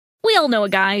all know a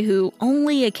guy who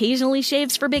only occasionally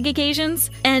shaves for big occasions,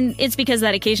 and it's because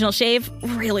that occasional shave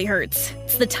really hurts.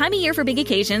 It's the time of year for big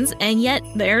occasions, and yet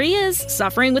there he is,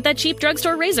 suffering with that cheap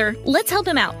drugstore razor. Let's help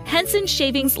him out. Henson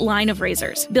Shaving's line of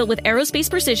razors, built with aerospace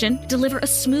precision, deliver a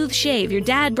smooth shave your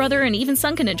dad, brother, and even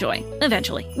son can enjoy,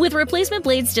 eventually. With replacement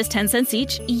blades just 10 cents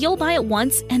each, you'll buy it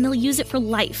once, and they'll use it for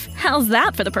life. How's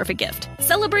that for the perfect gift?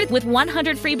 Celebrate with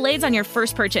 100 free blades on your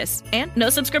first purchase, and no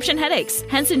subscription headaches.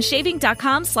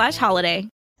 HensonShaving.com/holiday.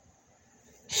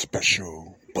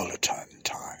 Special bulletin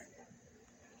time.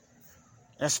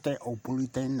 Este o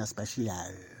bulletin especial.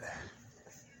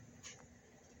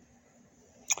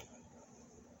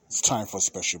 It's time for a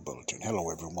special bulletin.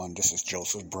 Hello, everyone. This is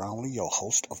Joseph Brownlee, your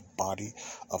host of Body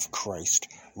of Christ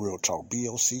Real Talk,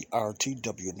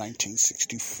 BOCRTW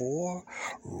 1964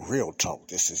 Real Talk.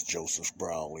 This is Joseph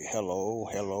Brownlee. Hello,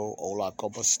 hola,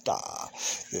 como esta?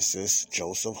 This is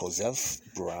Joseph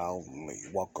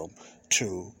Brownlee. Welcome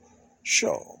to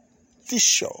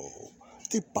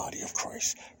the Body of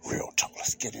Christ Real Talk.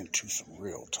 Let's get into some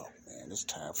real talk, man. It's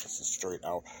time for some straight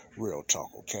out real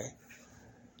talk, okay?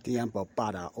 Tiempo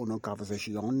para una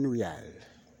conversación real.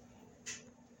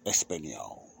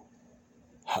 Espanol.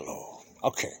 Hello.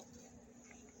 Okay.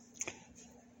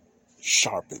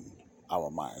 Sharpen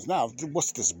our minds. Now,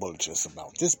 what's this bulletin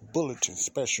about? This bulletin,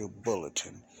 special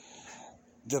bulletin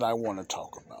that I want to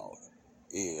talk about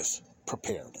is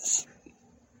preparedness.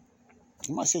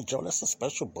 You might say, Joe, that's a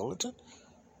special bulletin?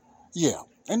 Yeah.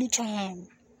 Anytime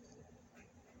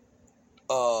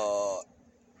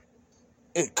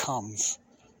it comes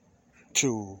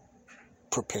to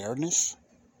preparedness,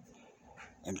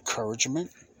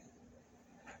 encouragement,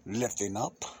 lifting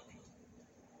up,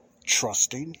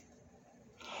 trusting,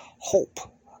 hope,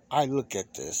 I look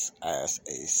at this as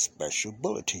a special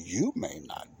bulletin. You may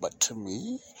not, but to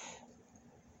me,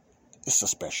 it's a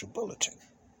special bulletin.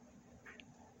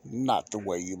 Not the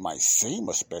way you might seem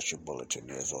a special bulletin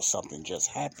is, or something just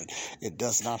happened. It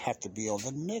does not have to be on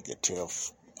the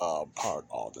negative part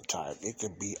all the time. It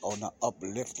could be on the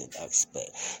uplifting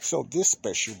aspect. So this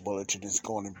special bulletin is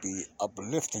going to be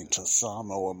uplifting to some,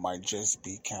 or it might just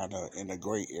be kind of in a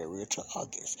gray area to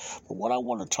others. But what I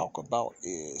want to talk about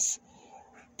is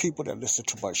people that listen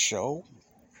to my show,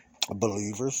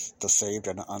 believers, the saved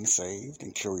and the unsaved,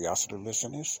 and curiosity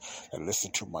listeners that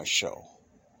listen to my show.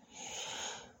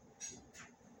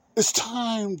 It's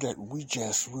time that we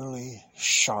just really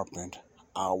sharpen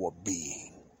our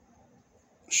being,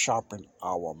 sharpen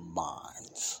our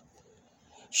minds,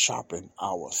 sharpen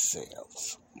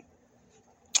ourselves.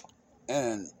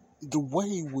 And the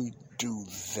way we do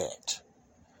that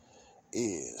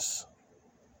is,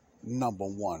 number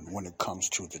one, when it comes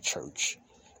to the church,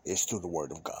 is through the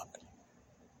Word of God.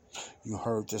 You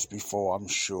heard this before, I'm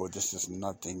sure this is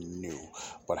nothing new.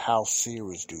 But how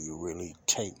serious do you really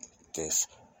take this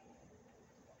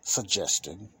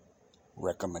suggestion,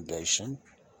 recommendation,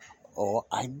 or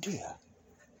idea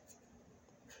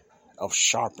of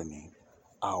sharpening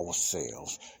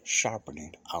ourselves,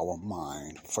 sharpening our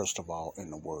mind, first of all, in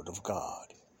the Word of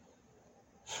God?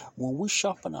 When we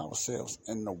sharpen ourselves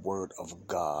in the Word of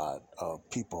God,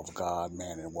 people of God,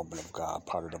 man and woman of God,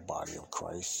 part of the body of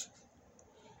Christ,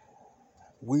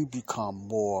 we become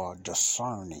more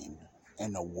discerning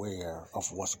and aware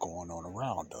of what's going on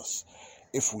around us.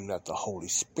 If we let the Holy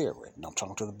Spirit, and I'm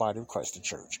talking to the body of Christ, the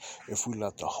church, if we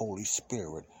let the Holy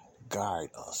Spirit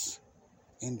guide us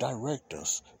and direct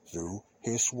us through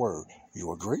His Word.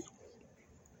 You agree?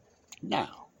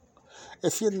 Now,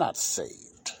 if you're not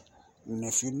saved, and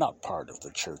if you're not part of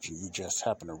the church and you just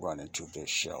happen to run into this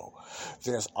show,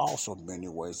 there's also many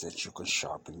ways that you can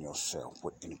sharpen yourself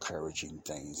with encouraging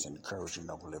things, encouraging,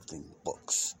 uplifting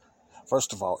books.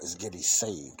 First of all, is getting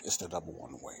saved. It's the number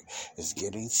one way. It's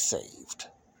getting saved.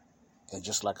 And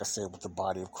just like I said with the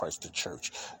body of Christ, the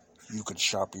church, you can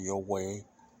sharpen your way,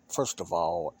 first of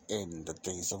all, in the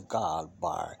things of God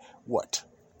by what?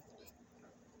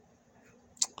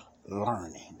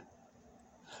 Learning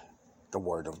the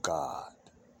Word of God.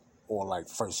 Or like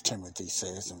 1 Timothy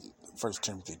says in 1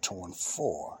 Timothy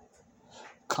 2:4,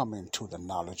 coming to the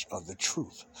knowledge of the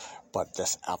truth. But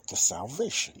that's after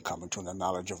salvation. Coming to the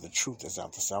knowledge of the truth is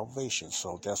after salvation.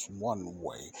 So that's one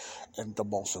way, and the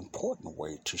most important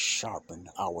way to sharpen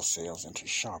ourselves and to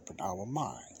sharpen our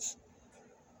minds.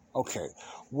 Okay,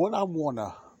 why am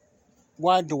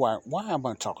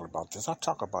I talking about this? I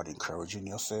talk about encouraging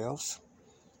yourselves,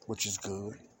 which is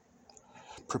good.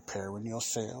 Preparing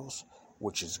yourselves,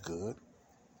 which is good.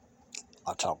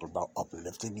 I talk about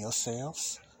uplifting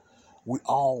yourselves. We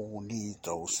all need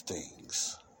those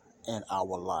things in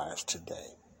our lives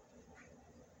today.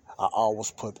 I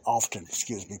put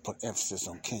emphasis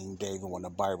on King David when the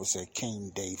Bible said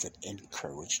King David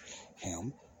encouraged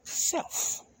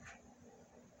himself.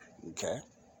 Okay?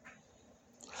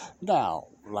 Now,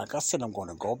 like I said, I'm going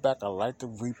to go back. I like to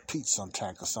repeat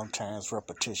sometimes because sometimes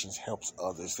repetition helps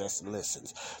others that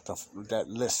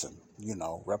listen.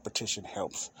 Repetition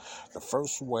helps. The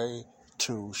first way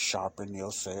to sharpen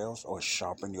yourselves or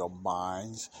sharpen your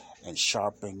minds and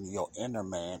sharpen your inner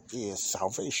man is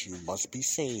salvation. You must be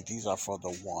saved. These are for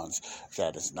the ones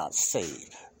that is not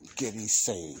saved. Getting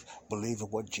saved, believing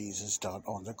what Jesus done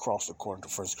on the cross according to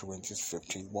 1 Corinthians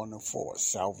 15:1-4.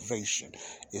 Salvation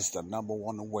is the number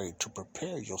one way to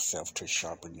prepare yourself to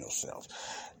sharpen yourself.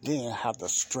 Then have to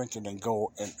strengthen and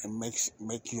go and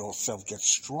make yourself get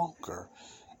stronger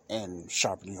and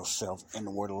sharpen yourself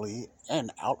inwardly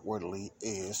and outwardly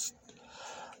is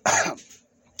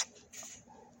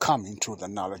coming to the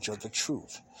knowledge of the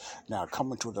truth. Now,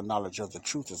 coming to the knowledge of the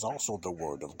truth is also the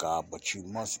word of God, but you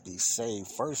must be saved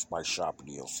first by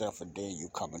sharpening yourself, and then you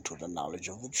come into the knowledge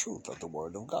of the truth of the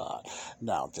word of God.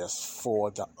 Now, that's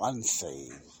for the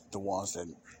unsaved, the ones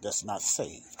that's not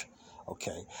saved.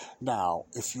 Okay? Now,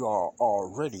 if you are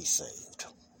already saved,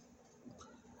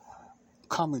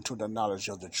 coming to the knowledge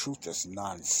of the truth is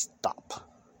non-stop.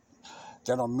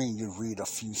 That don't mean you read a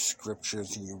few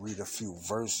scriptures and you read a few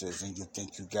verses and you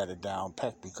think you got it down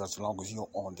packed, because as long as you're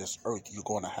on this earth, you're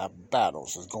going to have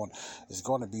battles. It's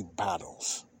going to be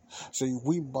battles. So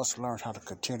we must learn how to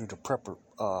continue to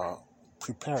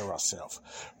prepare ourselves.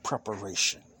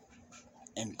 Preparation,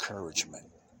 encouragement.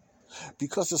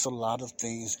 Because there's a lot of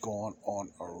things going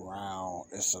on around.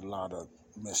 It's a lot of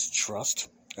mistrust.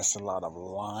 It's a lot of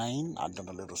lying. I've done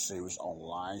a little series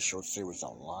online, short series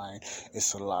online.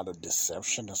 It's a lot of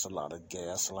deception. It's a lot of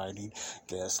gaslighting.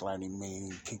 Gaslighting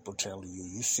means people telling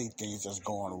you see things that's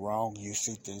going wrong. You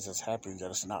see things that's happening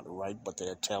that is not right, but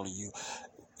they're telling you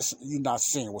you're not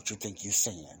seeing what you think you're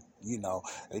seeing.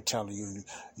 They're telling you,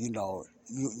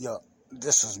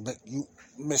 this is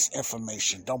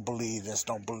misinformation. Don't believe this.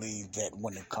 Don't believe that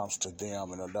when it comes to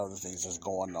them and other things that's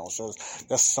going on. So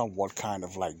that's somewhat kind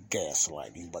of like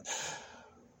gaslighting. But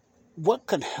what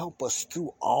can help us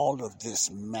through all of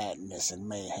this madness and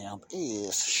mayhem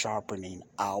is sharpening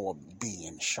our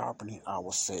being, sharpening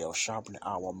ourselves, sharpening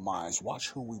our minds. Watch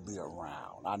who we be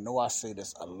around. I know I say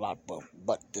this a lot,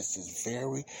 but this is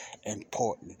very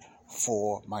important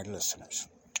for my listeners.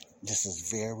 This is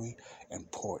very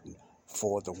important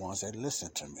for the ones that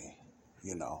listen to me.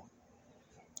 You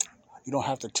don't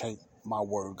have to take my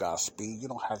word Godspeed. You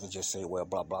don't have to just say, well,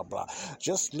 blah, blah, blah.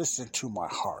 Just listen to my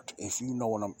heart. If you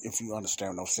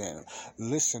understand what I'm saying,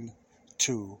 listen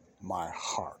to my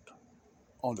heart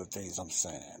on the things I'm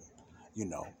saying.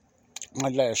 My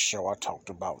last show, I talked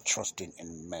about trusting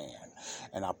in man,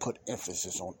 and I put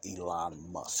emphasis on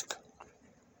Elon Musk.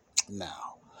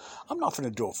 Now, I'm not going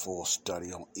to do a full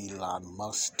study on Elon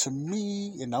Musk. To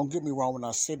me, and don't get me wrong when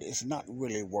I said it's not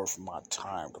really worth my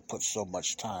time to put so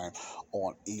much time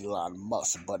on Elon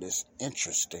Musk, but it's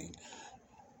interesting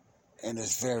and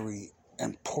it's very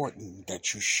important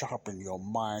that you sharpen your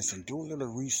minds and do a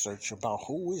little research about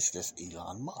who is this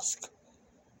Elon Musk.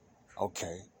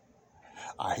 Okay,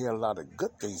 I hear a lot of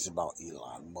good things about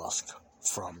Elon Musk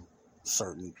from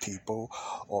certain people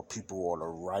or people on the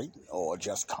right or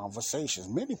just conversations.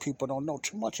 Many people don't know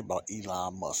too much about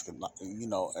Elon Musk, and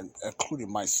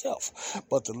including myself.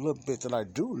 But the little bit that I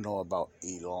do know about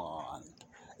Elon,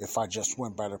 if I just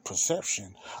went by the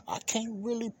perception, I can't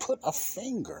really put a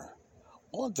finger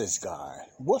on this guy.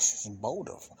 What's his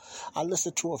motive? I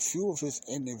listened to a few of his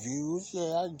interviews. Yeah,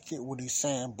 I get what he's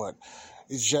saying, but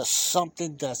it's just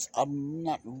something I'm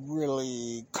not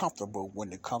really comfortable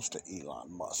when it comes to Elon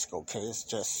Musk, okay? It's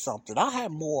just something. I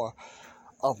have more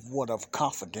of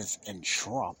confidence in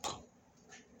Trump.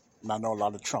 And I know a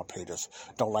lot of Trump haters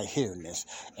don't like hearing this.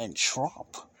 And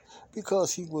Trump,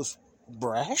 because he was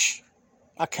brash.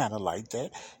 I kind of liked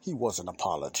that. He wasn't a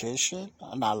politician,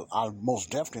 and I most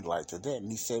definitely liked that. And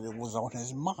he said it was on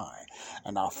his mind.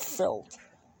 And I felt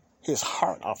his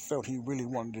heart. I felt he really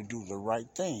wanted to do the right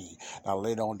thing. Now,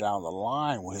 later on down the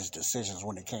line with his decisions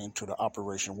when it came to the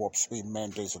Operation Warp Speed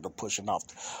mandates of the pushing off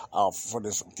for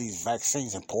these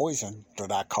vaccines and poison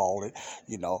that I call it,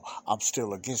 I'm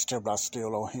still against him, but I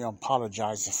still owe him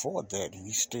apologizing for that. And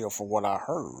he still, from what I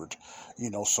heard,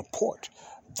 support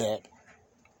that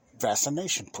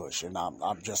vaccination push, and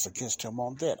I'm just against him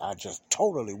on that. I just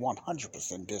totally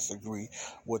 100% disagree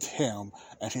with him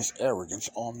and his arrogance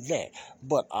on that.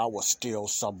 But I will still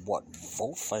somewhat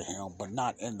vote for him, but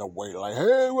not in the way like,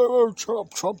 hey,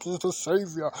 Trump is the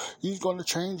savior. He's going to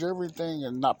change everything,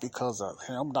 and not because of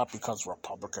him, not because of the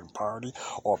Republican Party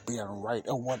or being right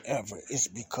or whatever. It's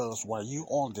because while you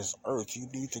on this earth, you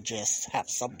need to just have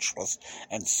some trust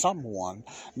in someone.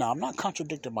 Now, I'm not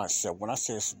contradicting myself when I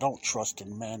say don't trust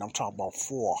in man. I'm talking about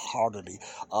full-heartedly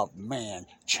of man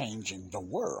changing the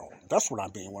world. That's what I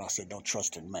mean when I say don't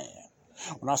trust in man.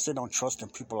 When I say don't trust in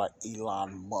people like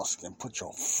Elon Musk and put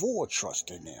your full trust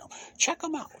in them, check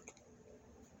him out.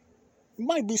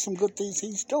 Might be some good things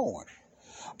he's doing.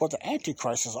 But the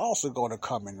Antichrist is also going to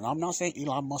come in. And I'm not saying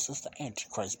Elon Musk is the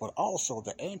Antichrist, but also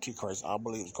the Antichrist, I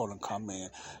believe, is going to come in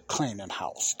cleaning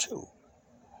house too,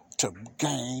 to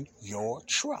gain your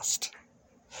trust.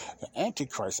 The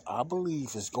Antichrist, I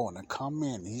believe, is going to come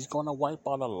in. He's going to wipe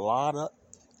out a lot of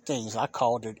things. I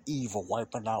called it evil,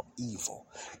 wiping out evil.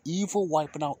 Evil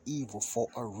wiping out evil for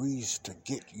a reason, to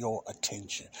get your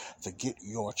attention, to get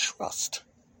your trust.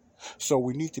 So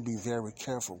we need to be very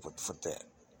careful for that.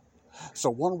 So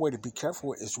one way to be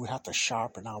careful is we have to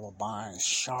sharpen our minds,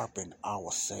 sharpen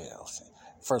ourselves.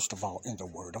 First of all, in the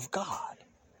Word of God.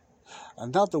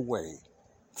 Another way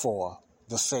for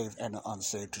the saved and the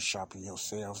unsaved to sharpen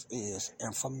yourselves is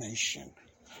information.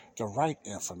 The right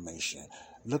information.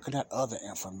 Looking at other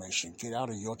information. Get out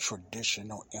of your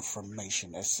traditional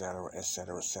information, etc.,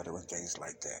 etc., etc., and things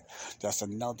like that. That's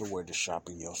another way to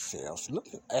sharpen yourselves. Look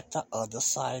at the other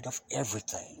side of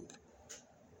everything.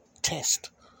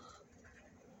 Test.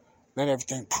 Let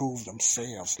everything prove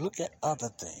themselves. Look at other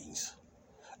things.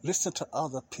 Listen to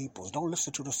other people. Don't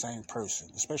listen to the same person,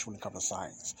 especially when it comes to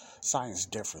science. Science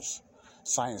differs.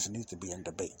 Science needs to be in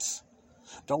debates.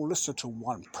 Don't listen to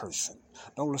one person.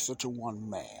 Don't listen to one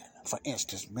man. For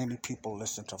instance, many people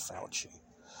listen to Fauci,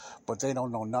 but they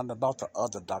don't know nothing about the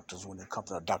other doctors when it comes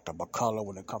to Dr. McCullough,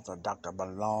 when it comes to Dr.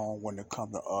 Malone, when it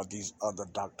comes to these other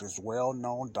doctors,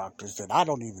 well-known doctors that I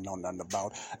don't even know nothing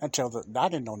about I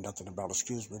didn't know nothing about,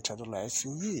 until the last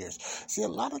few years. See, a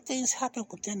lot of things happened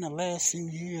within the last few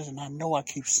years, and I know I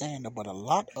keep saying it, but a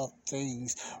lot of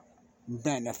things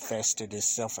manifested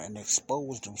itself and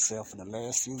exposed themselves in the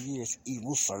last few years,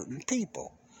 even certain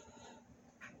people.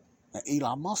 And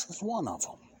Elon Musk is one of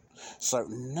them.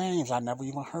 Certain names I never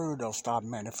even heard of start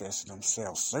manifesting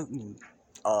themselves. Certain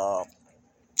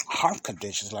heart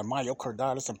conditions like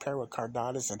myocarditis and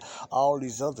pericarditis and all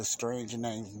these other strange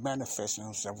names manifesting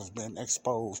themselves was being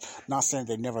exposed. Not saying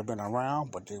they've never been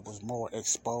around, but they was more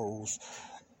exposed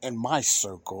in my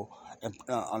circle, and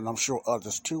I'm sure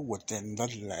others too, within the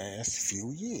last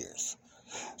few years.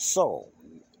 So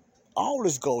all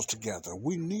this goes together.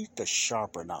 We need to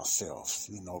sharpen ourselves,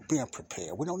 being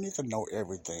prepared. We don't need to know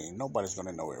everything. Nobody's going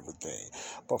to know everything.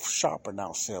 But sharpen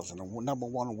ourselves. And the number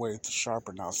one way to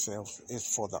sharpen ourselves is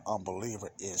for the unbeliever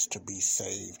is to be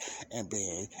saved and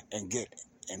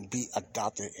be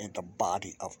adopted in the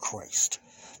body of Christ.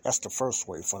 That's the first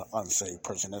way for the unsaved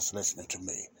person that's listening to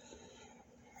me.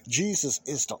 Jesus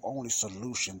is the only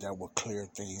solution that will clear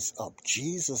things up.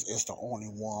 Jesus is the only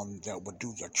one that will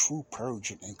do the true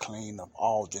purging and clean of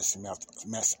all this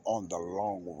mess on the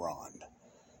long run.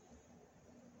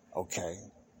 Okay?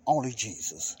 Only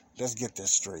Jesus. Let's get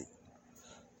this straight.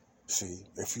 See,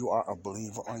 if you are a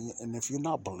believer and if you're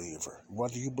not a believer,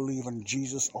 whether you believe in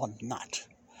Jesus or not,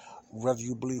 whether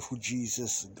you believe who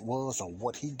Jesus was or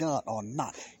what he done or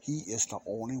not, he is the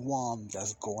only one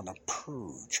that's going to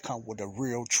purge, come with a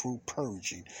real true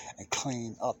purging and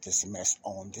clean up this mess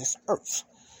on this earth.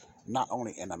 Not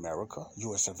only in America,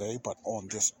 US of A, but on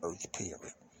this earth,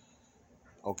 period.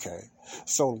 Okay,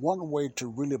 so one way to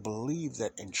really believe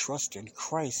that and trust in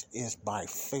Christ is by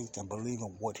faith and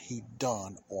believing what he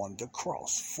done on the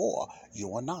cross for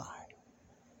you and I.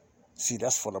 See,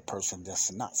 that's for the person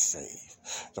that's not saved.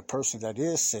 The person that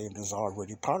is saved is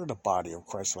already part of the body of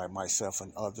Christ, like myself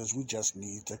and others. We just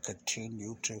need to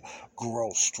continue to grow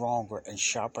stronger and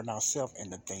sharpen ourselves in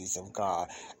the things of God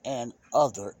and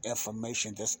other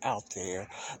information that's out there.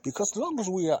 Because as long as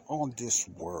we are on this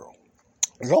world,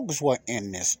 as long as we're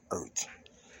in this earth,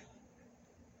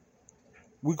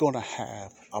 we're going to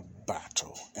have a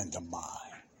battle in the mind.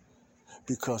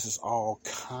 Because it's all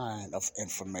kind of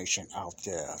information out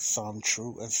there, some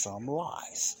true and some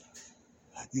lies.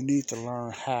 You need to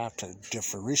learn how to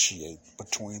differentiate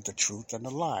between the truth and the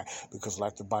lie, because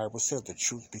like the Bible said, the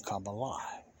truth becomes a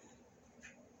lie.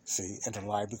 See, and the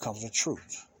lie becomes the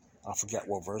truth. I forget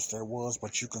what verse that was,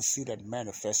 but you can see that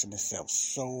manifesting itself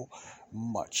so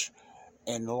much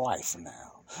in life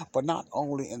now. But not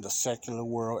only in the secular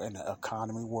world, in the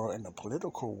economy world, in the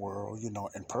political world,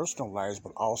 in personal lives,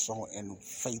 but also in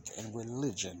faith and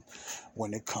religion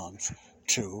when it comes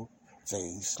to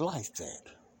things like that.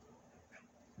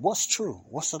 What's true?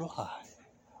 What's a lie?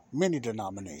 Many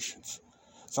denominations.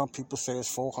 Some people say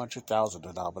it's 400,000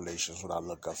 denominations when I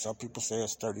look up. Some people say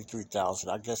it's 33,000.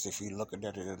 I guess if you're looking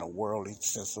at it in a worldly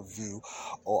sense of view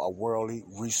or a worldly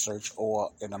research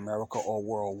or in America or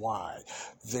worldwide,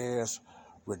 there's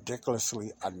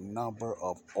ridiculously a number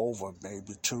of over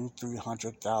maybe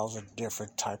 200,000-300,000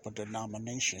 different type of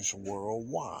denominations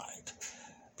worldwide,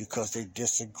 because they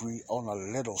disagree on a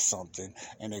little something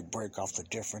and they break off the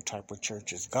different type of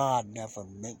churches. God never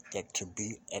meant that to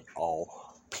be at all,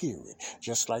 period.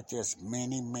 Just like there's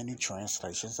many, many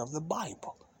translations of the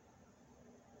Bible.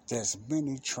 There's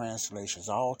many translations,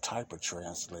 all type of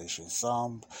translations.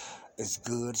 Some is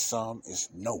good, some is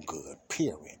no good,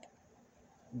 period.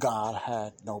 God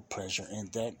had no pleasure in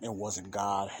that. It wasn't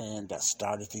God's hand that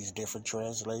started these different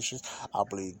translations. I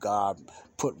believe God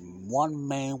put one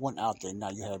main one out there. Now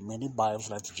you have many Bibles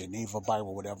like the Geneva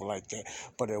Bible, whatever like that.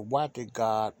 But why did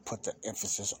God put the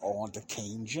emphasis on the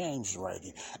King James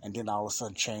writing and then all of a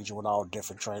sudden change it with all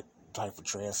different type of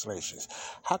translations?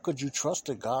 How could you trust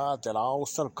a God that all of a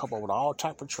sudden come up with all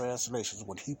type of translations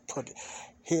when He put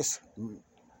His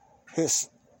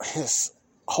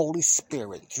Holy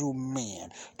Spirit through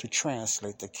men to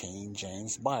translate the King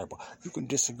James Bible? You can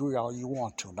disagree all you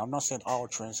want to. Now, I'm not saying all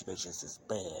translations is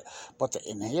bad, but the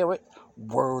inherent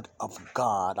word of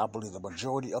God, I believe the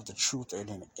majority of the truth and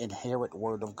an inherent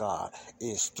word of God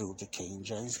is through the King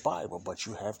James Bible. But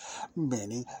you have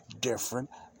many different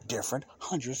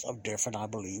hundreds of different, I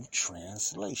believe,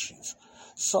 translations.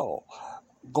 So,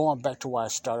 going back to what I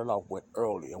started off with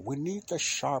earlier, we need to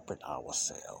sharpen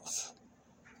ourselves.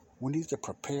 We need to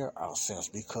prepare ourselves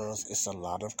because it's a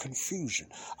lot of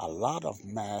confusion, a lot of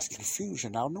mass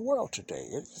confusion out in the world today.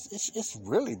 It's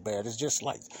really bad. It's just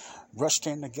like rushed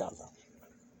in together.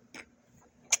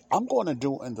 I'm going to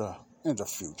do in the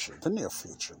future, the near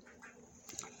future,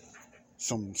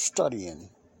 some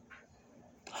studying.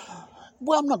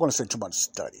 Well, I'm not going to say too much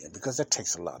studying because that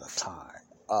takes a lot of time.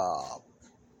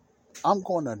 I'm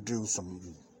going to do some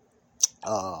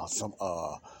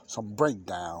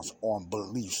breakdowns on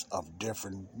beliefs of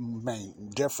different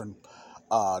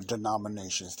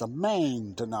denominations. The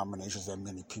main denominations that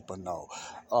many people know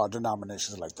are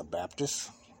denominations like the Baptist,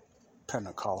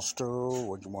 Pentecostal,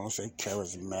 what you want to say,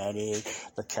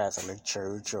 Charismatic, the Catholic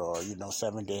Church, or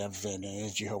Seventh-day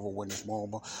Adventist, Jehovah's Witness,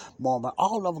 Mormon.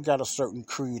 All of them got a certain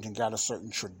creed and got a certain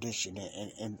tradition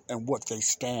and what they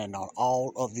stand on.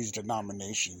 All of these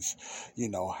denominations,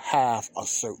 have a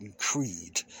certain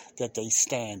creed that they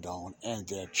stand on and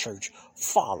their church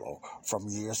follow from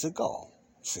years ago.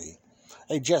 See?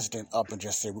 They just didn't up and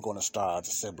just say we're going to start the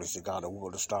Assemblies of God, or we're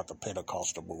going to start the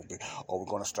Pentecostal movement, or we're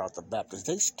going to start the Baptists.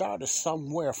 They started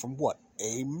somewhere from what?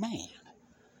 A man.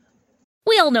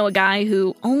 We all know a guy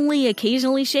who only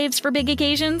occasionally shaves for big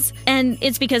occasions, and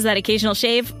it's because that occasional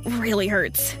shave really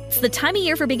hurts. It's the time of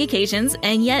year for big occasions,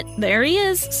 and yet there he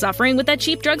is, suffering with that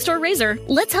cheap drugstore razor.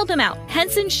 Let's help him out.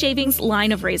 Henson Shaving's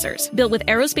line of razors, built with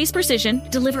aerospace precision,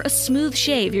 deliver a smooth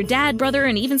shave your dad, brother,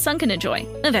 and even son can enjoy,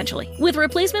 eventually. With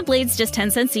replacement blades just 10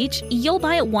 cents each, you'll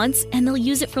buy it once, and they'll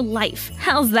use it for life.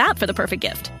 How's that for the perfect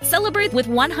gift? Celebrate with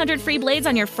 100 free blades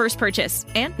on your first purchase,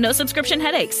 and no subscription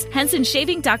headaches.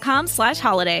 HensonShaving.com/holiday.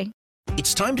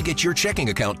 It's time to get your checking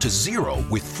account to zero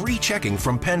with free checking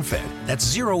from PenFed. That's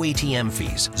zero ATM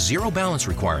fees, zero balance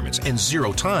requirements, and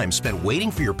zero time spent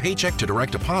waiting for your paycheck to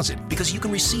direct deposit because you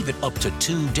can receive it up to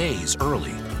 2 days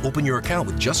early. Open your account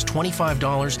with just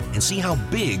 $25 and see how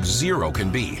big zero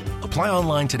can be. Apply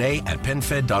online today at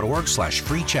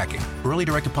PenFed.org/free checking. Early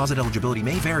direct deposit eligibility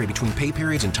may vary between pay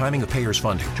periods and timing of payers'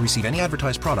 funding. To receive any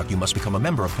advertised product, you must become a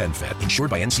member of PenFed,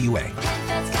 insured by NCUA.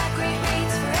 PenFed's got great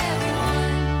rates for everyone.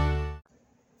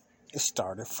 It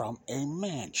started from a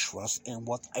man. Trust in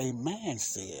what a man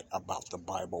said about the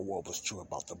Bible, what was true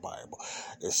about the Bible.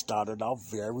 It started out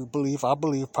I believe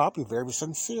probably very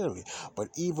sincerely. But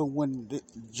even when,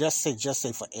 just say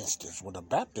for instance, when the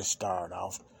Baptists started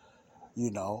off,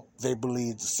 they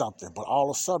believed something. But all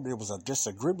of a sudden, there was a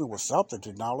disagreement with something.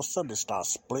 And all of a sudden, it started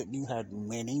splitting. You had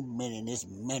many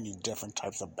different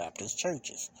types of Baptist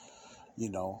churches. I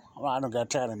don't got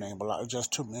tired of name, but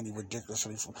just too many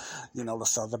ridiculously. The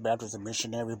Southern Baptist, the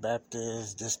Missionary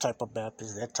Baptist, this type of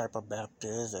Baptist, that type of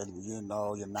Baptist, and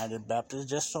United Baptist.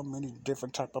 Just so many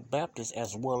different type of Baptists,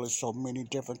 as well as so many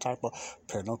different type of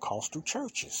Pentecostal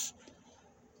churches.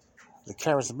 The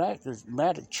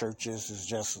charismatic churches is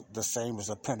just the same as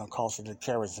a Pentecostal. The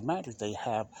charismatic, they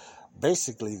have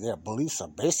Basically, their beliefs are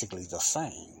basically the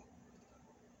same.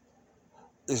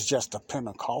 It's just the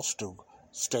Pentecostal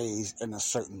stays in a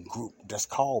certain group that's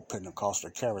called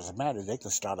Pentecostal Charismatic. They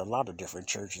can start a lot of different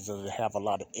churches, or they have a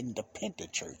lot of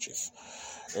independent churches,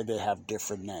 and they have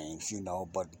different names,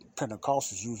 but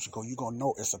Pentecostals usually you're going to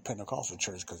know it's a Pentecostal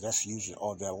church because that's usually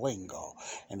all their lingo.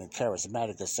 And the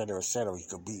Charismatic, et cetera, you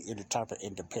could be any type of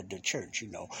independent church,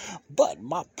 But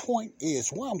my point is,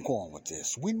 where I'm going with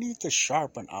this, we need to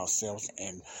sharpen ourselves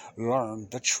and learn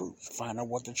the truth, find out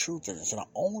what the truth is. And the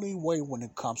only way when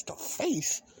it comes to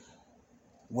faith,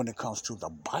 when it comes to the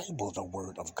Bible, the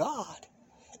Word of God,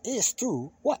 is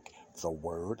through what? The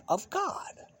Word of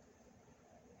God.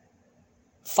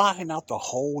 Find out the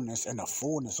wholeness and the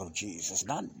fullness of Jesus,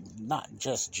 not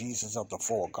just Jesus of the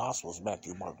four Gospels,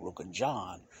 Matthew, Mark, Luke, and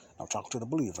John. I'm talking to the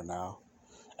believer now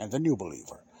and the new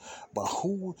believer. But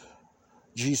who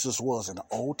Jesus was in the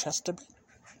Old Testament,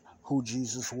 who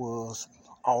Jesus was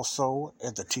also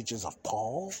in the teachings of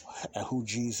Paul, and who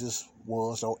Jesus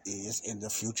was or is in the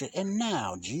future and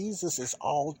now. Jesus is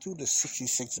all through the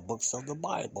 66 books of the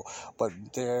Bible, but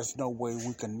there's no way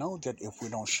we can know that if we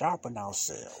don't sharpen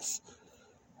ourselves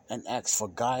and ask for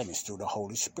guidance through the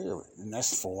Holy Spirit, and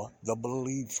that's for the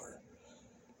believer.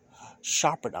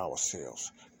 Sharpen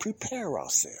ourselves, prepare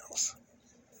ourselves.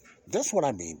 That's what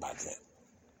I mean by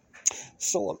that.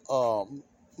 So,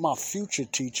 my future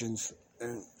teachings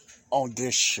on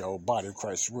this show, Body of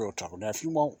Christ Real Talk. Now, if you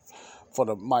want, for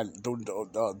the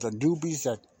newbies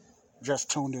that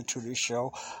just tuned into this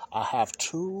show, I have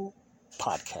 2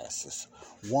 podcasts.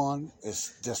 One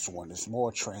is this one. It's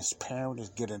more transparent. It's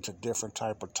getting into different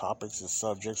type of topics and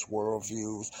subjects, world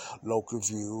views, local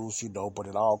views, but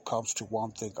it all comes to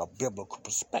one thing, a biblical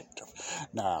perspective.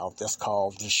 Now, this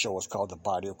show is called The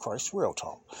Body of Christ Real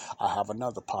Talk. I have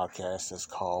another podcast that's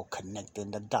called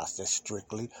Connecting the Dots. That's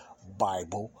strictly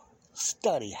Bible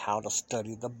study, how to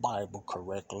study the Bible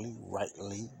correctly,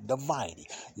 rightly divided.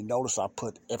 You notice I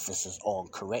put emphasis on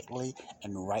correctly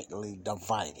and rightly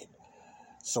divided.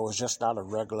 So it's just not a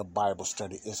regular Bible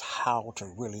study. It's how to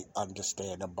really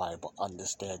understand the Bible,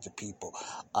 understand the people,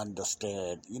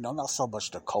 understand, not so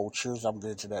much the cultures. I'm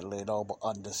getting to that later on, but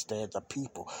understand the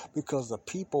people. Because the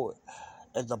people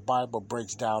in the Bible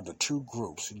breaks down to 2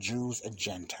 groups, Jews and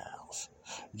Gentiles.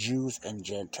 Jews and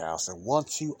Gentiles. And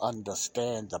once you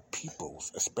understand the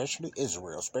peoples, especially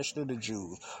Israel, especially the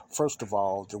Jews, first of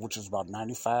all, which is about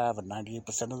 95 and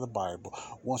 98% of the Bible,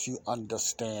 once you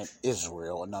understand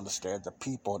Israel and understand the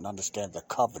people and understand the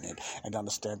covenant and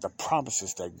understand the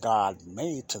promises that God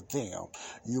made to them,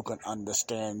 you can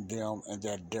understand them and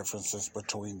their differences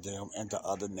between them and the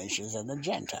other nations and the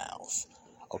Gentiles.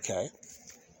 Okay?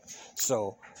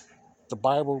 So, the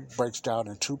Bible breaks down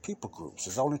in 2 people groups.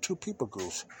 There's only 2 people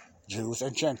groups, Jews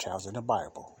and Gentiles in the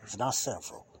Bible. It's not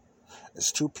several.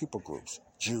 It's 2 people groups,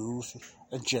 Jews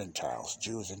and Gentiles,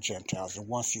 Jews and Gentiles. And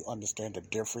once you understand the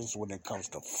difference when it comes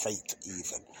to faith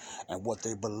even and what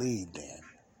they believed in,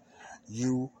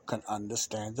 you can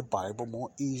understand the Bible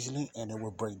more easily, and it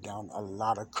will break down a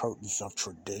lot of curtains of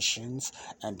traditions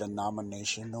and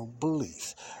denominational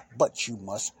beliefs. But you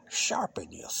must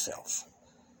sharpen yourself.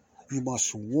 You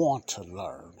must want to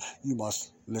learn. You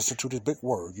must listen to this big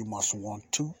word. You must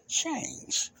want to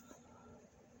change.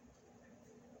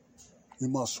 You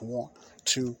must want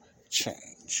to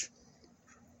change.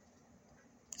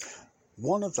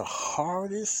 One of the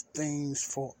hardest things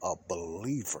for a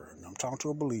believer, and I'm talking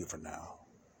to a believer now,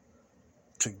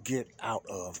 to get out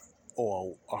of,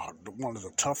 or one of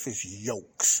the toughest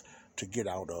yokes to get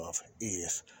out of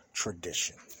is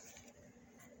tradition.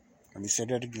 Let me say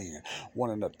that again.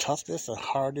 One of the toughest and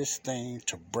hardest things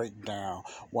to break down,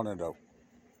 one of the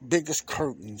biggest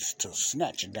curtains to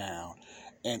snatch down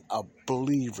in a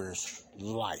believer's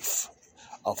life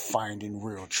of finding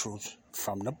real truth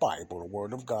from the Bible, the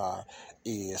Word of God,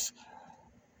 is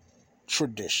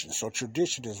tradition. So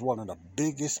tradition is one of the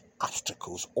biggest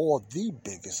obstacles, or the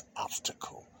biggest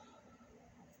obstacle,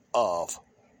 of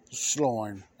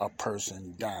slowing a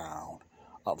person down,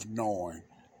 of knowing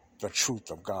the truth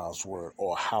of God's Word,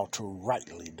 or how to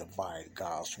rightly divide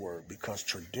God's Word, because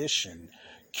tradition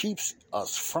keeps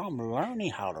us from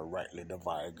learning how to rightly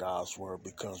divide God's Word,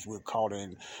 because we're caught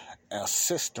in a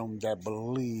system that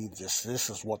believes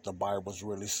this is what the Bible's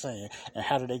really saying. And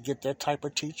how do they get that type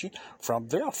of teaching? From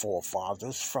their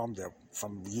forefathers, from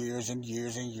years and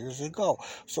years and years ago.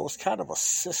 So it's kind of a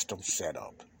system set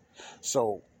up.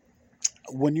 So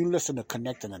when you listen to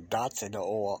Connecting the Dots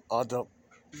or other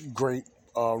great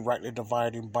rightly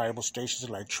dividing Bible stations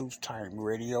like Truth Time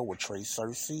Radio with Trey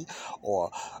Cersei, or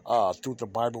Through the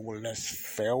Bible with Les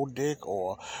Feldick,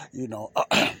 or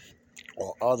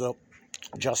or other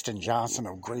Justin Johnson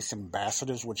of Grace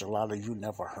Ambassadors, which a lot of you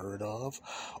never heard of,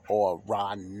 or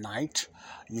Ron Knight,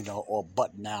 or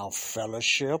But Now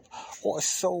Fellowship, or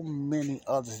so many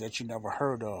others that you never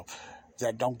heard of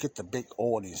that don't get the big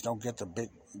audience, don't get the big,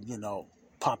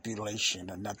 population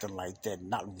or nothing like that,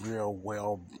 not real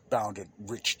well-bounded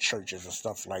rich churches and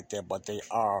stuff like that, but they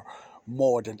are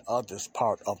more than others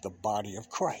part of the body of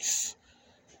Christ.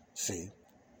 See?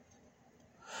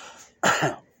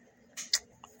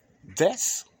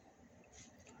 That's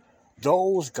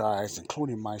those guys,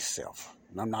 including myself,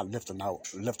 and I'm not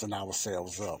lifting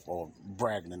ourselves up or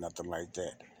bragging or nothing like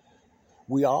that.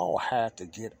 We all have to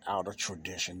get out of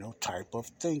traditional type of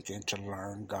thinking to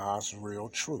learn God's real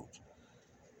truth.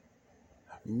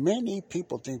 Many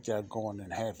people think they're going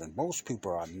in heaven. Most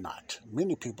people are not.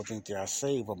 Many people think they are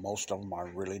saved, but most of them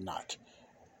are really not.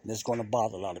 And it's going to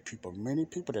bother a lot of people. Many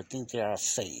people that think they are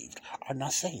saved are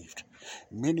not saved.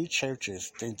 Many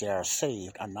churches think they are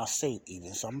saved are not saved.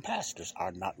 Even some pastors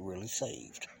are not really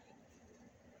saved.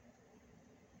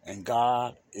 And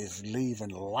God is leaving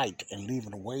light and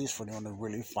leaving ways for them to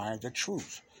really find the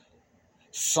truth.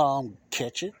 Some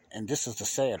catch it, and this is the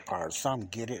sad part. Some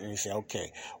get it and they say,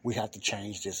 okay, we have to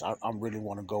change this. I really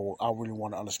want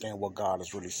to understand what God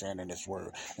is really saying in His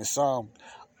Word. And some,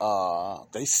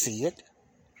 they see it,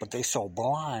 but they so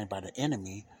blind by the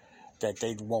enemy that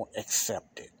they won't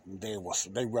accept it. They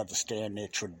rather stay in their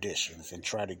traditions and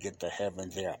try to get to heaven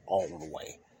their own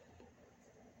way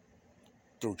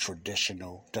through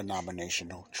traditional,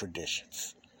 denominational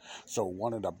traditions. So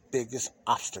one of the biggest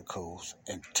obstacles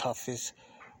and toughest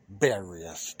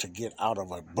barriers to get out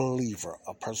of a believer,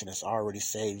 a person that's already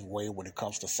saved way when it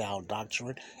comes to sound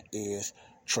doctrine, is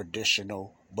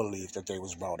traditional belief that they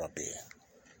was brought up in.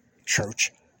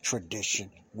 Church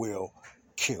tradition will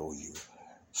kill you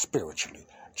spiritually.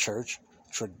 Church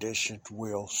tradition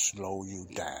will slow you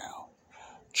down.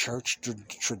 Church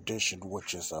tradition,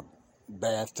 which is a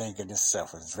bad thing in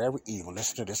itself, is very evil.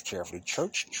 Listen to this carefully.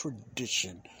 Church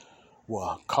tradition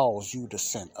will cause you to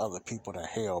send other people to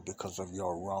hell because of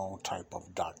your wrong type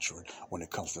of doctrine when it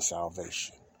comes to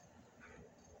salvation.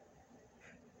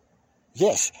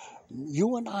 Yes,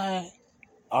 you and I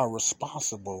are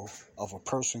responsible of a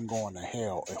person going to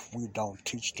hell if we don't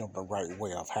teach them the right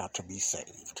way of how to be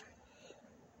saved.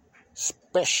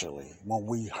 Especially when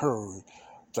we heard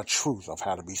the truth of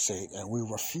how to be saved and we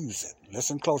refuse it.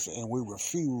 Listen closely, and we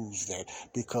refuse that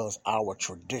because our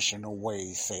traditional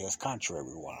ways say it's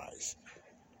contrary-wise.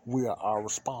 We are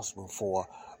responsible for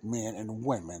men and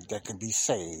women that can be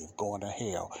saved going to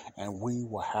hell, and we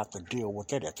will have to deal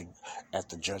with it at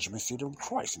the judgment seat of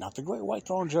Christ, not the great white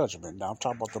throne judgment. Now I'm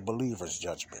talking about the believer's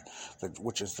judgment,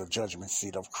 which is the judgment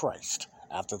seat of Christ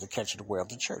after the catching away of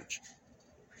the church.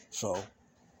 So,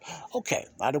 okay,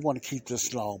 I don't want to keep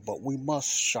this long, but we must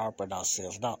sharpen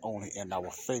ourselves, not only in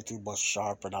our faith, we must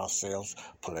sharpen ourselves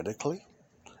politically.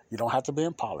 You don't have to be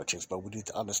in politics, but we need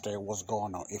to understand what's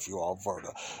going on if you are a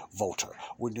voter.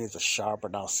 We need to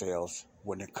sharpen ourselves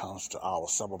when it comes to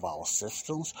some of our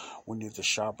systems. We need to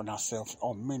sharpen ourselves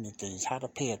on many things, how to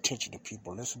pay attention to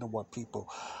people, listen to what people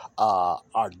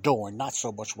are doing, not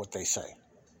so much what they say.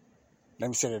 Let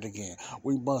me say that again.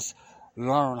 We must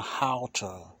learn how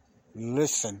to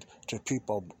listen to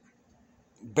people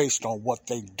based on what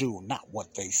they do, not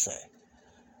what they say.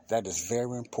 That is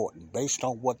very important. Based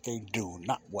on what they do,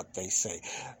 not what they say.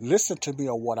 Listen to me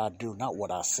on what I do, not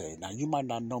what I say. Now, you might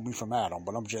not know me from Adam,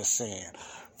 but I'm just saying,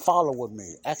 follow with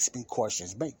me. Ask me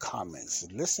questions. Make comments.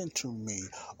 Listen to me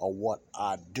on what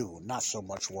I do, not so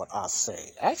much what I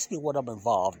say. Ask me what I'm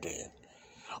involved in.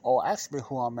 Or ask me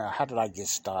who I'm at. How did I get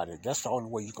started? That's the only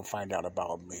way you can find out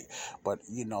about me. But,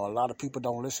 a lot of people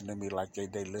don't listen to me like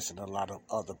they listen to a lot of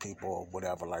other people or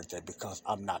whatever like that because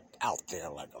I'm not out there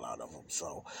like a lot of them.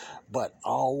 So, but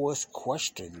always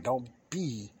question. Don't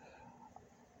be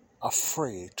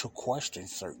afraid to question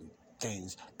certain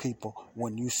things, people,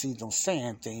 when you see them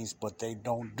saying things, but they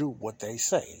don't do what they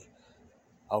say.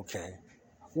 Okay?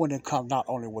 When it comes not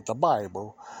only with the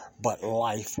Bible, but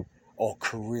life or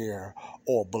career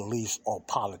or beliefs or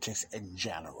politics in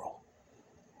general.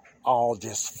 All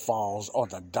this falls on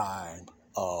the dime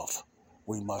of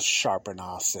we must sharpen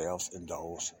ourselves in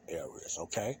those areas,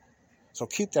 okay? So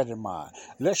keep that in mind.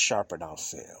 Let's sharpen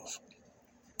ourselves,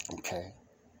 okay?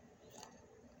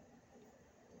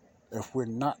 If we're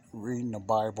not reading the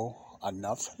Bible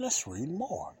enough, let's read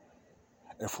more.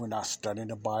 If we're not studying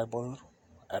the Bible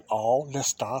at all, let's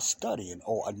start studying.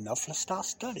 Or enough, let's start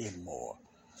studying more.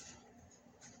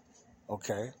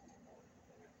 Okay?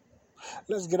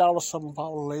 Let's get out of some of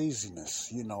our laziness,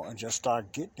 and just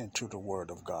start getting into the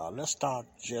Word of God. Let's start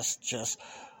just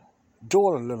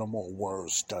doing a little more word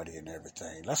study and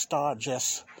everything. Let's start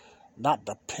just not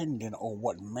depending on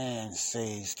what man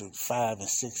says through 5 and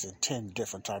 6 and 10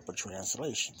 different type of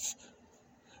translations.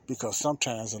 Because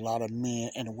sometimes a lot of men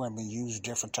and women use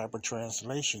different type of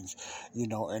translations,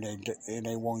 and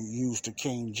they won't use the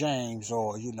King James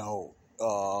or,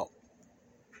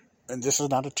 and this is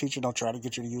not a teacher, don't try to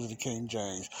get you to use the King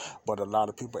James, but a lot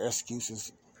of people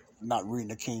excuses not reading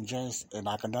the King James, and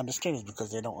I can understand it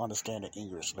because they don't understand the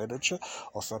English literature,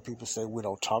 or some people say we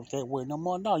don't talk that way no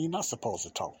more. No, you're not supposed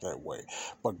to talk that way.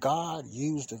 But God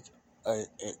used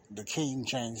the King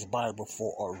James Bible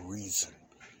for a reason.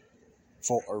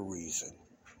 For a reason.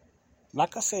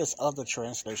 Like I said, there's other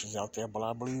translations out there, but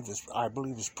I believe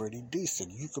it's pretty decent.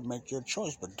 You can make your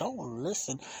choice, but don't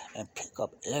listen and pick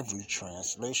up every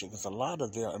translation, because a lot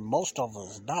of and most of it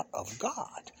is not of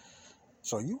God.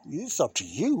 So it's up to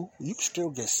you. You can still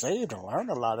get saved and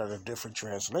learn a lot of the different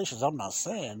translations. I'm not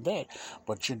saying that,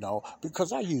 but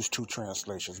because I use 2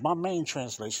 translations. My main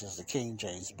translation is the King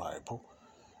James Bible,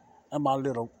 and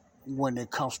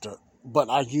but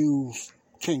I use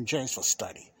King James for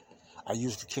study. I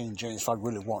use the King James if I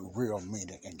really want real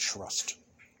meaning and trust.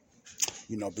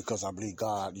 Because I believe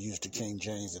God used the King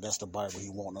James, and that's the Bible He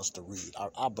wants us to read.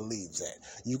 I believe that.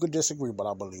 You could disagree, but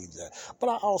I believe that. But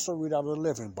I also read out of the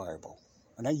Living Bible.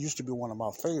 And that used to be one of my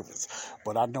favorites.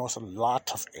 But I know it's a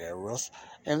lot of errors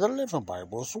in the Living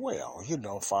Bible as well.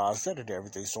 If I said it and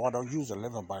everything. So I don't use the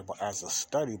Living Bible as a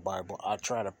study Bible. I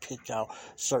try to pick out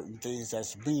certain things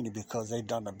that's meaning because they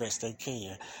done the best they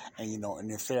can.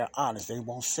 And if they're honest, they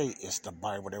won't say it's the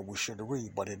Bible that we should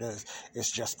read. But it is.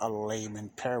 It's just a layman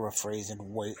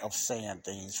paraphrasing way of saying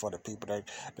things for the people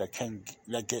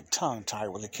that get tongue-tied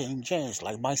with the King James,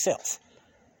 like myself.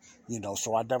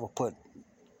 So I never put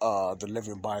the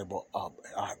Living Bible up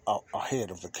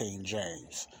ahead of the King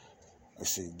James. You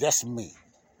see, that's me.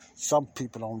 Some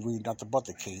people don't read nothing but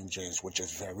the King James, which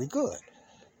is very good.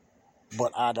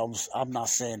 But I'm not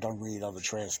saying don't read other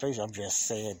translations. I'm just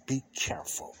saying be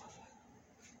careful.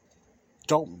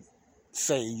 Don't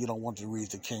say you don't want to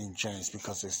read the King James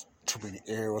because there's too many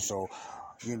errors, or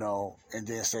and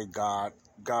then say God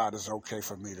is okay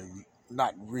for me to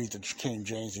not read the King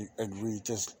James and read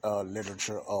this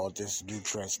literature or this new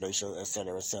translation,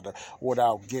 etc.,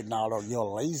 without getting out of your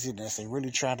laziness and really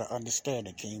trying to understand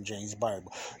the King James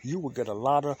Bible. You will get a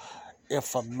lot of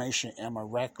information and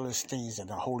miraculous things, and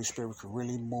the Holy Spirit can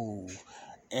really move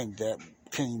in that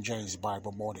King James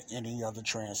Bible more than any other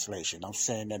translation. I'm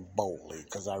saying that boldly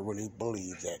because I really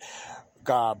believe that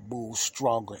God moves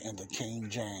stronger in the King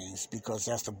James because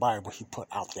that's the Bible He put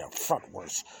out there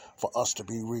frontwards for us to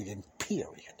be reading,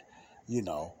 period,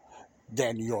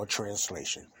 than your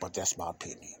translation. But that's my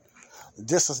opinion.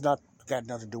 This has not got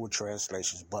nothing to do with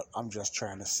translations, but I'm just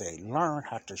trying to say, learn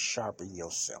how to sharpen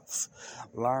yourself.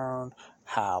 Learn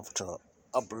how to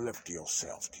uplift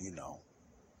yourself,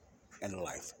 in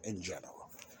life in general.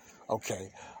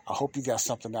 Okay, I hope you got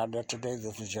something out there today.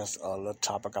 This was just a little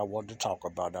topic I wanted to talk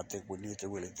about. I think we need to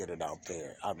really get it out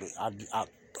there.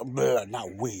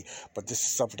 Not we, but this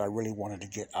is something I really wanted to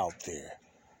get out there.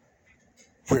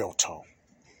 Real talk.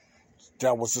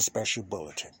 That was a special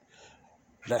bulletin.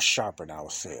 Let's sharpen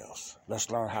ourselves.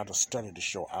 Let's learn how to study to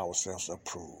show ourselves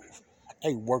approved.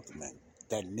 A workman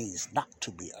that needs not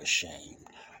to be ashamed,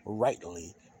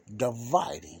 rightly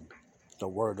dividing the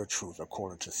word of truth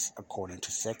according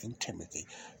to 2 Timothy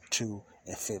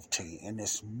 2:15. And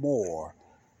it's more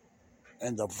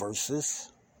in the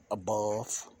verses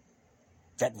above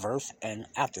that verse and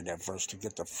after that verse to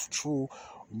get the true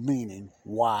meaning.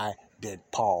 Why did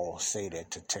Paul say that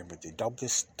to Timothy? Don't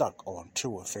get stuck on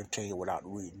 2:15 without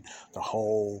reading the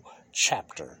whole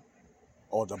chapter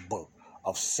or the book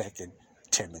of 2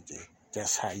 Timothy.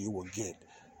 That's how you will get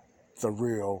the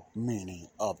real meaning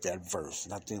of that verse.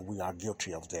 And I think we are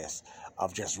guilty of this,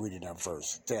 of just reading that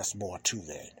verse. There's more to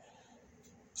that.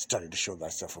 Study to show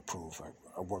thyself approved.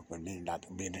 A workman need not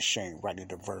be ashamed, rightly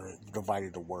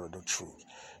dividing the word of truth.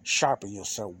 Sharpen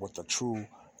yourself with the true,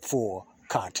 full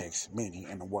context, meaning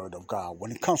in the word of God.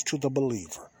 When it comes to the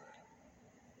believer,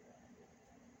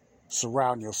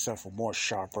 surround yourself with more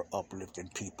sharper, uplifting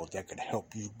people that can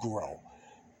help you grow.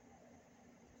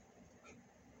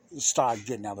 Start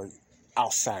getting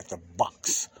outside the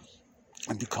box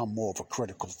and become more of a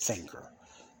critical thinker.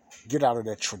 Get out of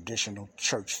that traditional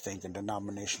church thinking,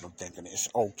 denominational thinking. It's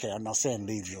okay. I'm not saying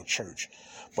leave your church,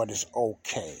 but it's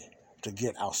okay to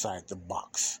get outside the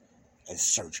box and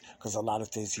search. Because a lot of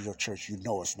things in your church,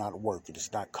 it's not working.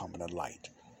 It's not coming to light.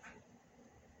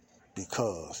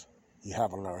 Because you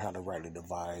haven't learned how to rightly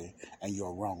divide, and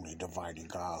you're wrongly dividing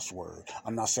God's word.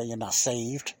 I'm not saying you're not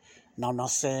saved. Now, I'm not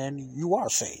saying you are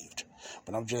saved,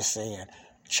 but I'm just saying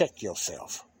check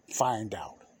yourself. Find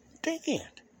out. Dig in.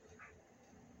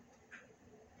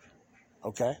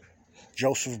 Okay?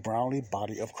 Joseph Brownlee,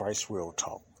 Body of Christ Real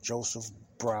Talk. Joseph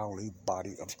Brownlee,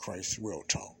 Body of Christ Real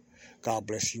Talk. God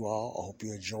bless you all. I hope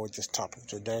you enjoyed this topic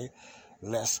today.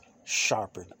 Let's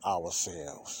sharpen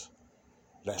ourselves.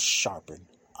 Let's sharpen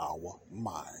our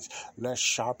minds. Let's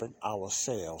sharpen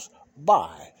ourselves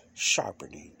by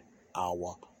sharpening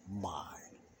our mind.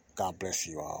 God bless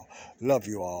you all. Love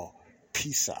you all.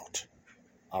 Peace out.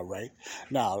 All right.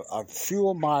 Now, a few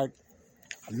of my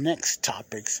next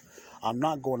topics, I'm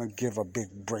not going to give a big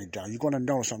breakdown. You're going to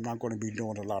notice I'm not going to be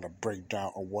doing a lot of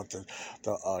breakdown on what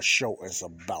the show is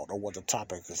about or what the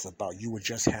topic is about. You would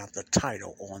just have the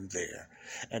title on there.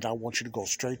 And I want you to go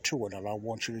straight to it, and I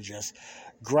want you to just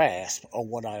grasp on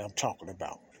what I am talking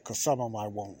about. Because some of them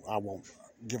I won't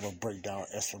give a breakdown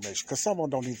explanation, because some of them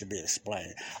don't need to be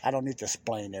explained. I don't need to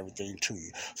explain everything to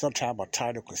you. Sometimes a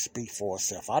title can speak for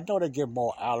itself. I know they give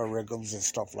more algorithms and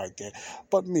stuff like that,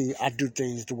 but me, I do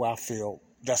things the way I feel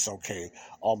that's okay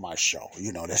on my show.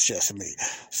 That's just me.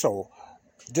 So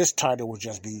this title will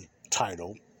just be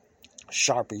titled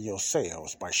Sharpen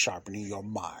Yourselves by Sharpening Your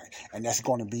Mind, and that's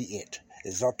going to be it.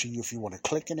 It's up to you if you want to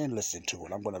click it and listen to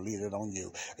it. I'm going to leave it on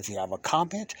you. If you have a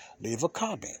comment, leave a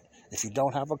comment. If you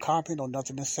don't have a comment or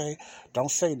nothing to say,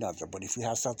 don't say nothing. But if you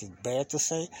have something bad to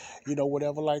say,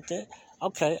 whatever like that,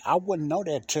 okay, I wouldn't know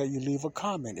that until you leave a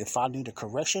comment. If I need a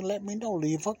correction, let me know.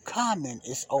 Leave a comment.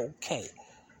 It's okay.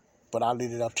 But I'll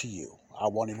leave it up to you. I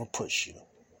won't even push you.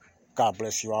 God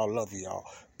bless you all. Love you all.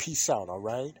 Peace out, all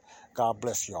right? God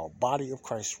bless you all. Body of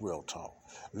Christ Real Talk.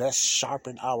 Let's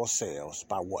sharpen ourselves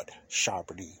by what?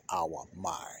 Sharpening our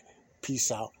mind.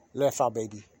 Peace out. Left out,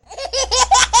 baby.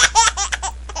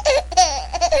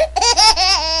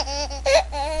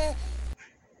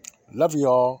 Love you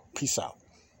all. Peace out.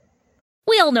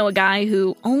 We all know a guy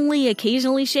who only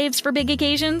occasionally shaves for big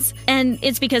occasions, and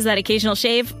it's because that occasional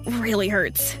shave really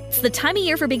hurts. It's the time of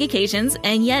year for big occasions,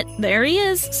 and yet there he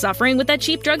is, suffering with that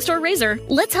cheap drugstore razor.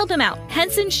 Let's help him out.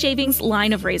 Henson Shaving's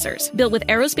line of razors, built with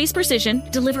aerospace precision,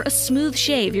 deliver a smooth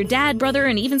shave your dad, brother,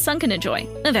 and even son can enjoy,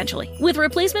 eventually. With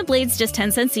replacement blades just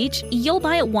 10 cents each, you'll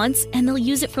buy it once, and they'll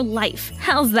use it for life.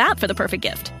 How's that for the perfect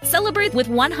gift? Celebrate with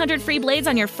 100 free blades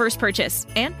on your first purchase,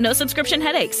 and no subscription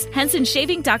headaches.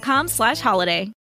 HensonShaving.com/holiday.